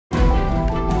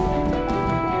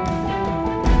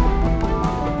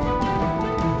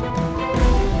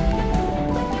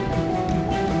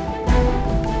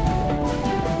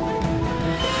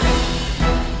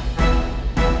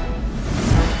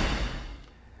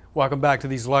Welcome back to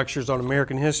these lectures on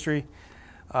American history.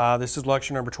 This is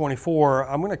lecture number 24.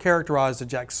 I'm going to characterize the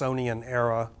Jacksonian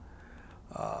era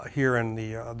here in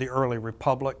the early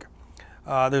republic.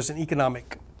 There's an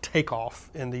economic takeoff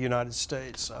in the United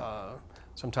States,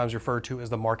 sometimes referred to as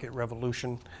the market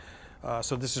revolution.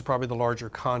 So this is probably the larger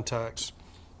context.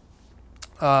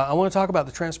 I want to talk about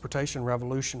the transportation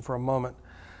revolution for a moment.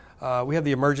 We have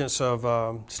the emergence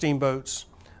of steamboats,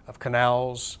 of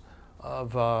canals,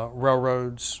 of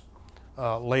railroads,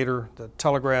 later the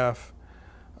telegraph,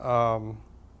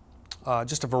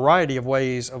 just a variety of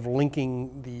ways of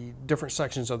linking the different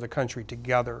sections of the country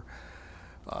together.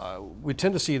 We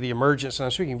tend to see the emergence, and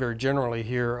I'm speaking very generally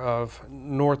here, of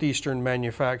northeastern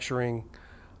manufacturing,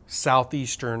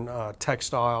 southeastern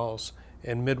textiles,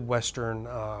 and midwestern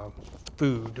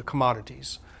food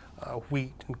commodities,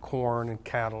 wheat and corn and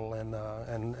cattle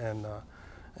and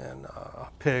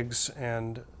pigs.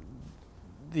 And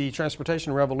the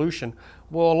transportation revolution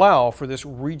will allow for this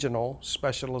regional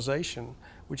specialization,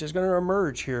 which is going to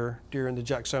emerge here during the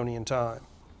Jacksonian time.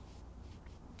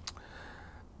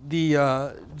 The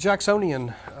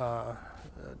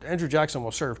Andrew Jackson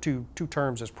will serve two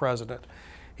terms as president.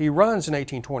 He runs in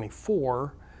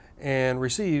 1824 and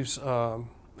receives a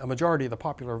majority of the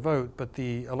popular vote, but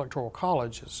the Electoral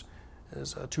College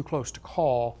is too close to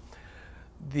call.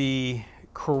 The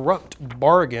corrupt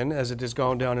bargain, as it has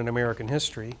gone down in American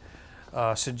history,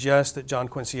 suggests that John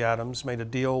Quincy Adams made a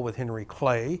deal with Henry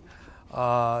Clay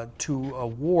to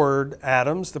award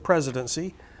Adams the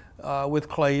presidency, with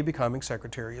Clay becoming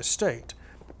Secretary of State.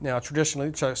 Now,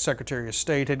 traditionally, the Secretary of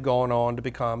State had gone on to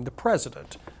become the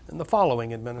president in the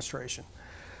following administration.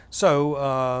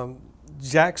 So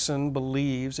Jackson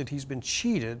believes that he's been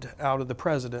cheated out of the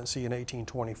presidency in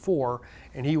 1824,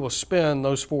 and he will spend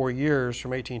those 4 years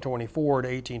from 1824 to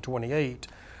 1828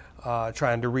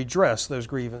 trying to redress those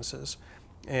grievances.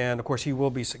 And of course, he will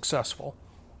be successful.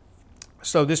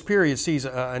 So this period sees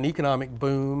an economic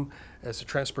boom as the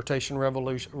transportation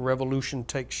revolution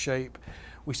takes shape.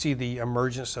 We see the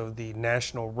emergence of the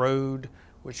National Road,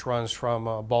 which runs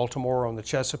from Baltimore on the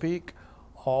Chesapeake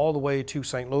all the way to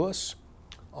St. Louis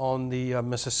on the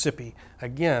Mississippi.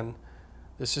 Again,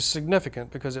 this is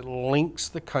significant because it links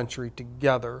the country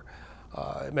together.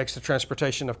 It makes the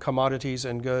transportation of commodities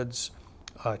and goods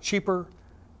cheaper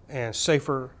and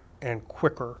safer and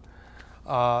quicker.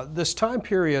 This time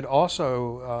period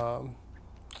also,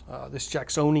 this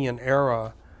Jacksonian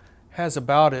era, has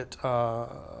about it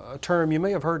a term you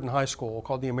may have heard in high school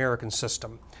called the American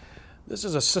system. This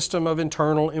is a system of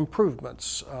internal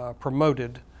improvements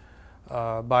promoted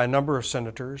by a number of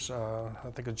senators.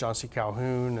 I think of John C.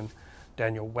 Calhoun and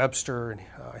Daniel Webster and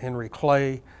Henry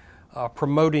Clay,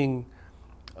 promoting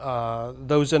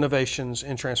those innovations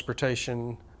in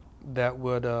transportation that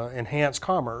would enhance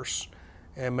commerce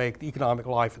and make the economic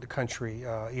life of the country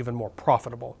even more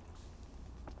profitable.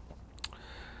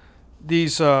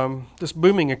 This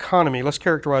booming economy, let's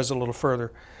characterize it a little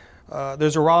further.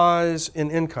 There's a rise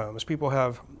in incomes. People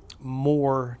have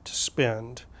more to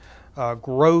spend.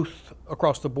 Growth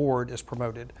across the board is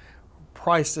promoted.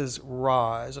 Prices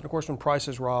rise, and of course when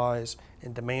prices rise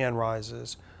and demand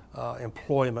rises,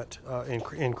 employment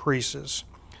increases.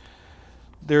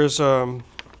 There's like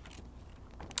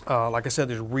I said,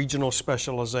 there's regional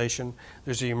specialization.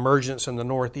 There's the emergence in the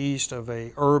Northeast of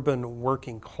a urban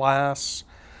working class.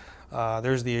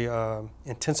 There's the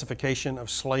intensification of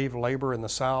slave labor in the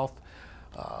South.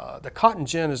 The cotton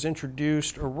gin is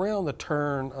introduced around the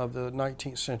turn of the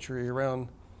 19th century, around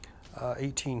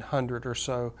 1800 or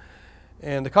so.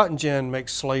 And the cotton gin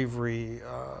makes slavery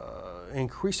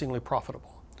increasingly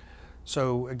profitable.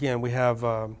 So again, we have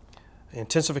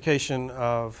intensification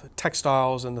of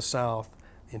textiles in the South,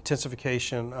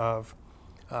 intensification of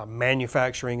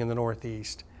manufacturing in the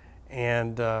Northeast,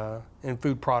 and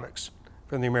food products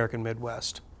from the American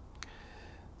Midwest.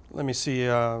 Let me see,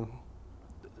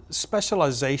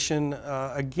 specialization,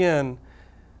 again,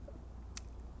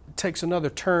 takes another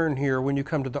turn here when you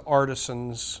come to the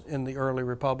artisans in the early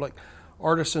republic.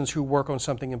 Artisans who work on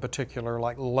something in particular,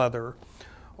 like leather,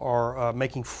 or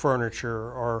making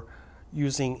furniture, or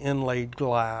using inlaid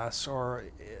glass, or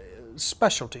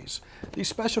specialties. These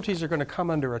specialties are going to come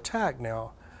under attack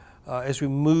now as we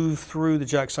move through the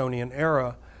Jacksonian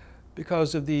era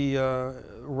because of the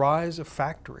rise of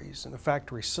factories and the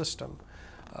factory system.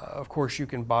 Of course, you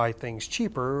can buy things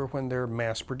cheaper when they're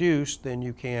mass produced than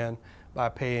you can by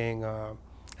paying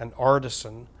an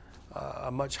artisan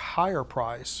a much higher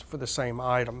price for the same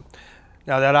item.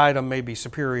 Now, that item may be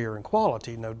superior in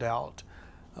quality, no doubt,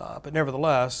 but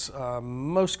nevertheless,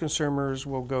 most consumers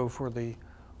will go for the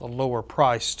lower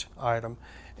priced item.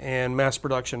 and mass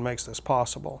production makes this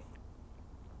possible.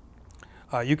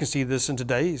 You can see this in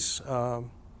today's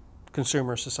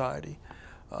consumer society.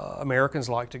 Americans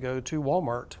like to go to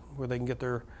Walmart where they can get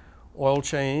their oil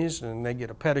changed and they get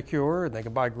a pedicure and they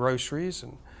can buy groceries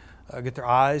and get their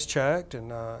eyes checked,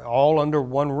 and all under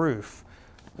one roof.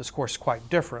 This, of course, is quite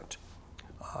different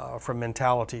from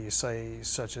mentalities, say,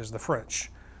 such as the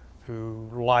French, who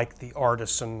like the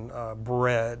artisan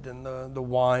bread and the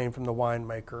wine from the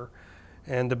winemaker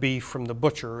and the beef from the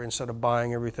butcher, instead of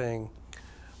buying everything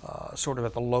sort of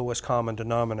at the lowest common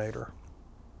denominator.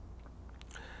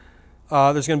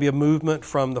 There's going to be a movement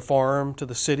from the farm to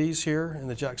the cities here in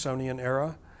the Jacksonian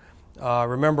era.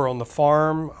 Remember, on the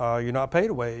farm, you're not paid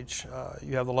a wage.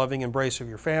 You have the loving embrace of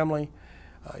your family.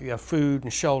 You have food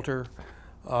and shelter,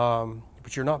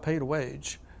 but you're not paid a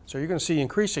wage. So you're going to see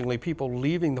increasingly people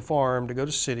leaving the farm to go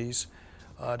to cities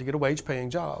to get a wage-paying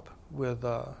job with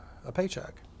a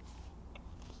paycheck.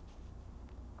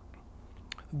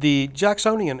 The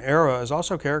Jacksonian era is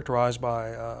also characterized by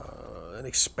an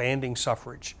expanding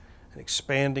suffrage, an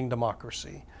expanding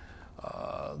democracy.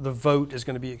 The vote is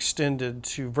going to be extended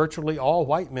to virtually all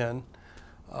white men.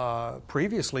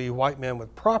 Previously, white men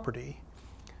with property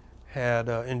had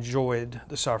enjoyed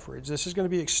the suffrage. This is going to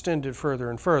be extended further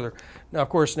and further. Now, of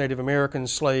course, Native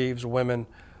Americans, slaves, women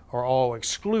are all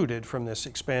excluded from this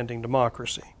expanding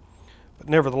democracy. But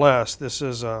nevertheless, this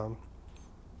is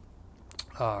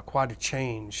quite a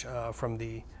change from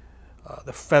the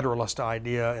Federalist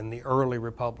idea in the early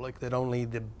republic that only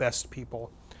the best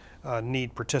people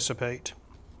need participate.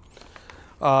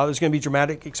 There's going to be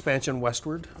dramatic expansion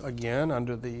westward again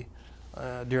under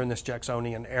during this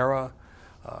Jacksonian era.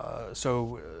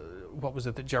 What was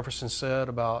it that Jefferson said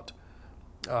about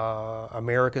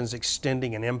Americans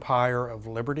extending an empire of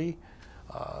liberty?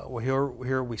 Well,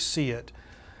 here we see it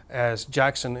as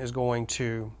Jackson is going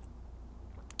to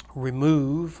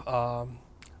remove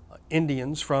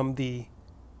Indians from the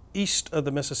east of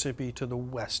the Mississippi to the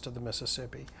west of the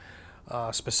Mississippi,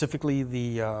 specifically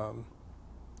the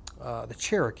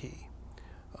Cherokee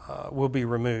will be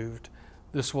removed.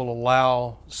 This will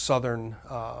allow southern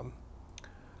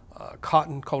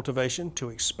cotton cultivation to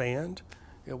expand.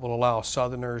 It will allow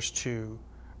Southerners to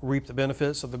reap the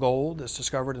benefits of the gold that's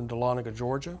discovered in Dahlonega,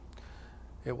 Georgia.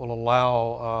 It will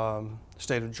allow the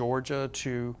state of Georgia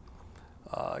to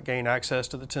gain access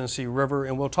to the Tennessee River,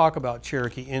 and we'll talk about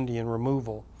Cherokee Indian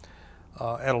removal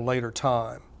at a later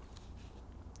time.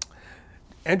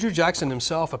 Andrew Jackson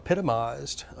himself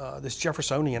epitomized this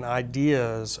Jeffersonian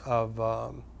ideas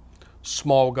of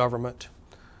small government,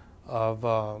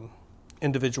 of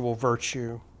individual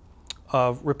virtue,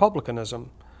 of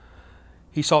republicanism.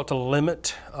 He sought to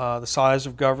limit the size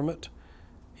of government.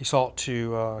 He sought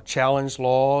to challenge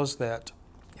laws that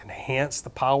enhance the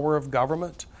power of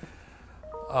government.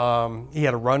 He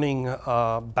had a running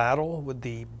battle with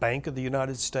the Bank of the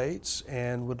United States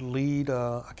and would lead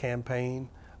a campaign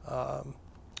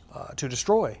to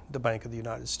destroy the Bank of the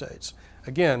United States.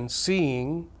 Again,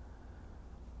 seeing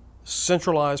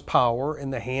centralized power in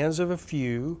the hands of a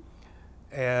few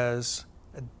as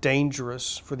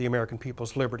dangerous for the American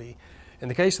people's liberty. In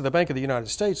the case of the Bank of the United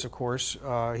States, of course,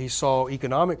 he saw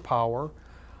economic power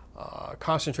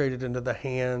concentrated into the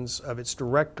hands of its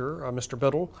director, Mr.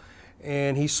 Biddle,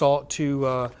 and he sought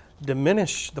to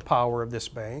diminish the power of this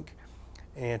bank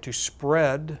and to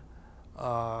spread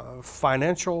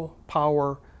financial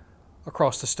power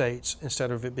across the states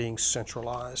instead of it being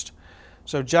centralized.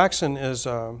 So Jackson is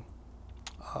a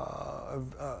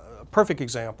perfect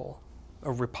example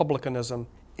of republicanism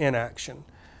in action,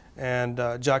 and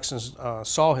Jackson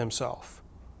saw himself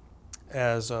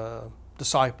as a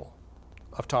disciple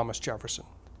of Thomas Jefferson.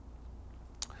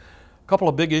 A couple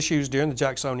of big issues during the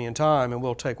Jacksonian time, and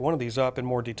we'll take one of these up in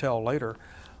more detail later,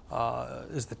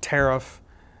 is the tariff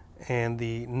and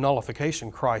the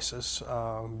nullification crisis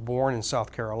born in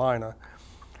South Carolina.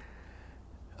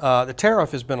 The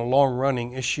tariff has been a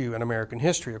long-running issue in American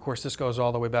history. Of course, this goes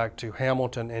all the way back to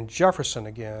Hamilton and Jefferson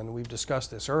again. We've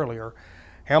discussed this earlier.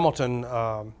 Hamilton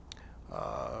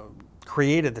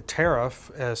created the tariff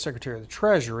as Secretary of the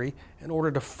Treasury in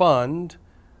order to fund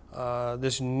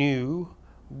this new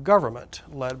government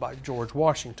led by George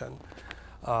Washington.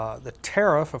 The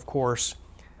tariff, of course,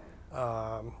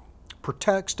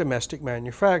 protects domestic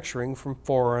manufacturing from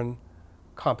foreign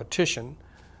competition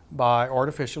by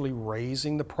artificially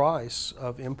raising the price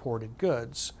of imported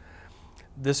goods.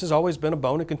 This has always been a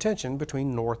bone of contention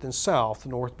between North and South, the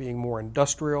North being more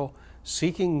industrial,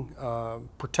 seeking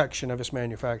protection of its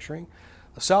manufacturing.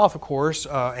 The South, of course,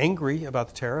 angry about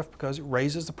the tariff because it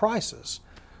raises the prices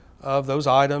of those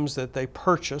items that they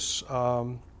purchase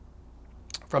from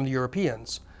the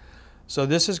Europeans. So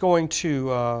this is going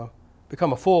to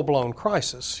become a full-blown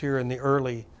crisis here in the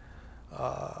early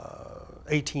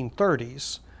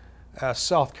 1830s, as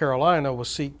South Carolina will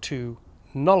seek to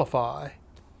nullify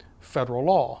federal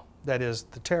law, that is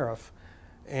the tariff,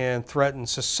 and threaten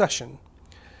secession.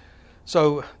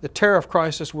 So the tariff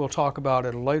crisis we'll talk about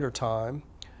at a later time.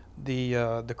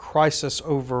 The crisis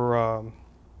over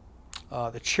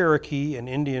the Cherokee and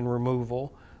Indian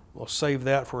removal, we'll save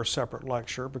that for a separate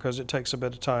lecture because it takes a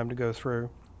bit of time to go through.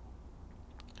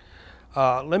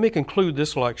 Let me conclude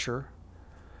this lecture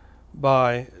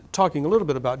by talking a little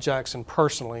bit about Jackson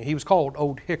personally. He was called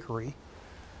Old Hickory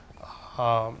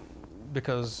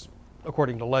because,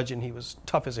 according to legend, he was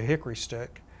tough as a hickory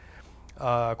stick.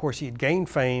 Of course, he had gained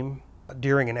fame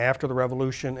during and after the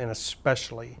Revolution, and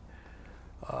especially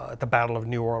at the Battle of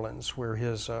New Orleans, where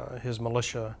his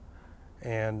militia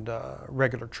and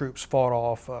regular troops fought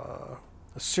off a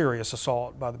serious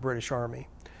assault by the British Army.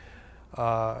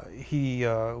 He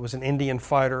was an Indian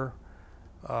fighter.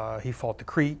 He fought the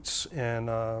Creeks in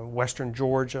western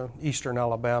Georgia, eastern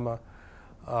Alabama,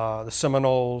 the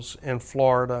Seminoles in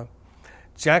Florida.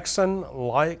 Jackson,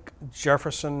 like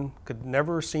Jefferson, could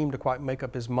never seem to quite make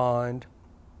up his mind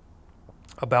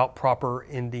about proper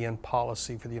Indian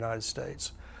policy for the United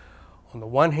States. On the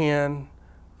one hand,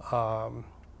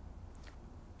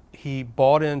 he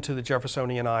bought into the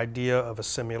Jeffersonian idea of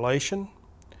assimilation,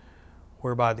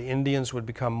 whereby the Indians would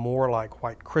become more like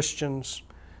white Christians,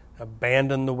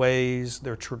 abandon the ways,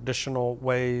 their traditional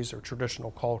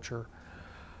culture,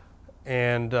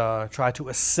 and try to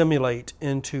assimilate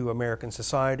into American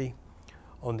society.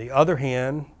 On the other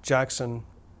hand, Jackson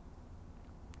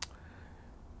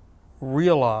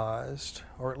realized,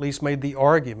 or at least made the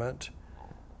argument,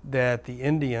 that the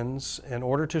Indians, in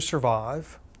order to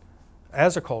survive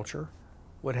as a culture,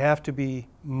 would have to be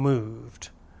moved,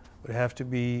 would have to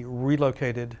be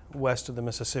relocated west of the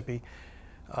Mississippi,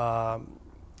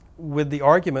 with the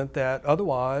argument that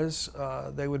otherwise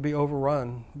they would be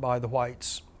overrun by the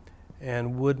whites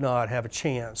and would not have a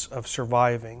chance of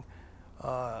surviving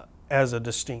as a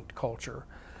distinct culture.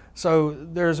 So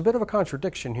there's a bit of a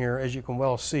contradiction here, as you can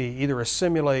well see: either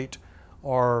assimilate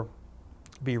or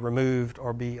be removed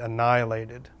or be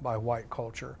annihilated by white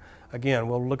culture. Again,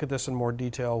 we'll look at this in more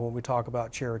detail when we talk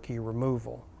about Cherokee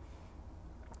removal.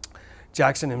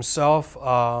 Jackson himself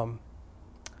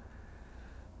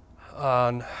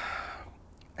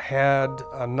had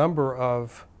a number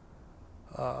of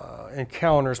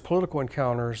encounters, political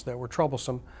encounters that were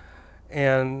troublesome,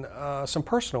 and some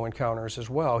personal encounters as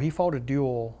well. He fought a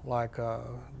duel like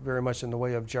very much in the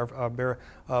way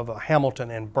of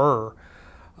Hamilton and Burr.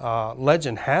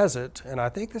 Legend has it, and I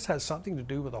think this has something to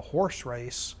do with a horse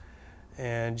race,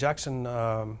 and Jackson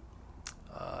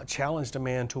challenged a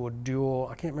man to a duel.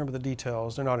 I can't remember the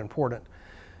details, they're not important.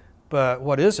 But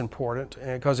what is important,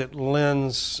 because it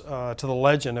lends to the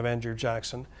legend of Andrew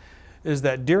Jackson, is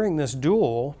that during this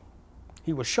duel,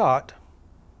 he was shot.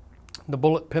 The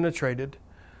bullet penetrated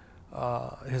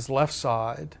his left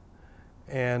side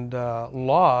and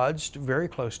lodged very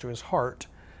close to his heart.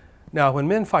 Now, when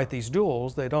men fight these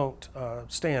duels, they don't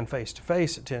stand face to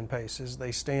face at 10 paces.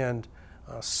 They stand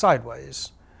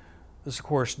sideways. This, of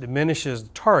course, diminishes the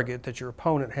target that your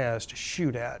opponent has to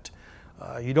shoot at.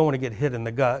 You don't want to get hit in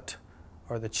the gut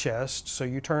or the chest, so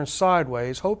you turn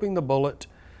sideways, hoping the bullet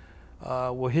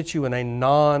will hit you in a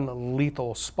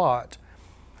non-lethal spot.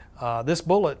 This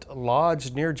bullet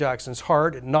lodged near Jackson's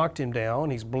heart. It knocked him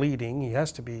down. He's bleeding. He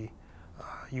has to be,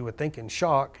 you would think, in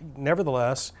shock.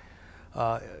 Nevertheless,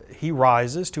 he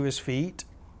rises to his feet,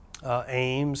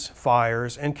 aims,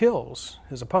 fires, and kills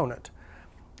his opponent.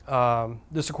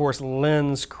 This, of course,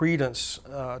 lends credence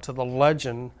to the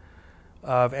legend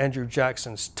of Andrew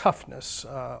Jackson's toughness,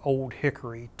 Old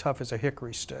Hickory, tough as a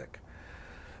hickory stick.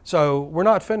 So we're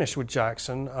not finished with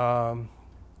Jackson.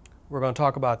 We're going to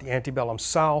talk about the antebellum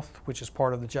South, which is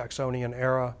part of the Jacksonian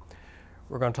era.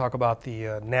 We're going to talk about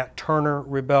the Nat Turner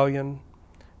Rebellion,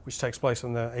 which takes place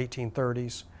in the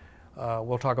 1830s.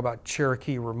 We'll talk about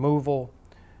Cherokee removal,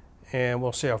 and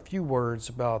we'll say a few words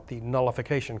about the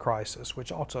nullification crisis,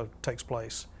 which also takes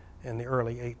place in the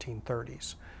early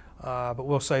 1830s. But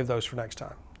we'll save those for next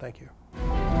time. Thank you.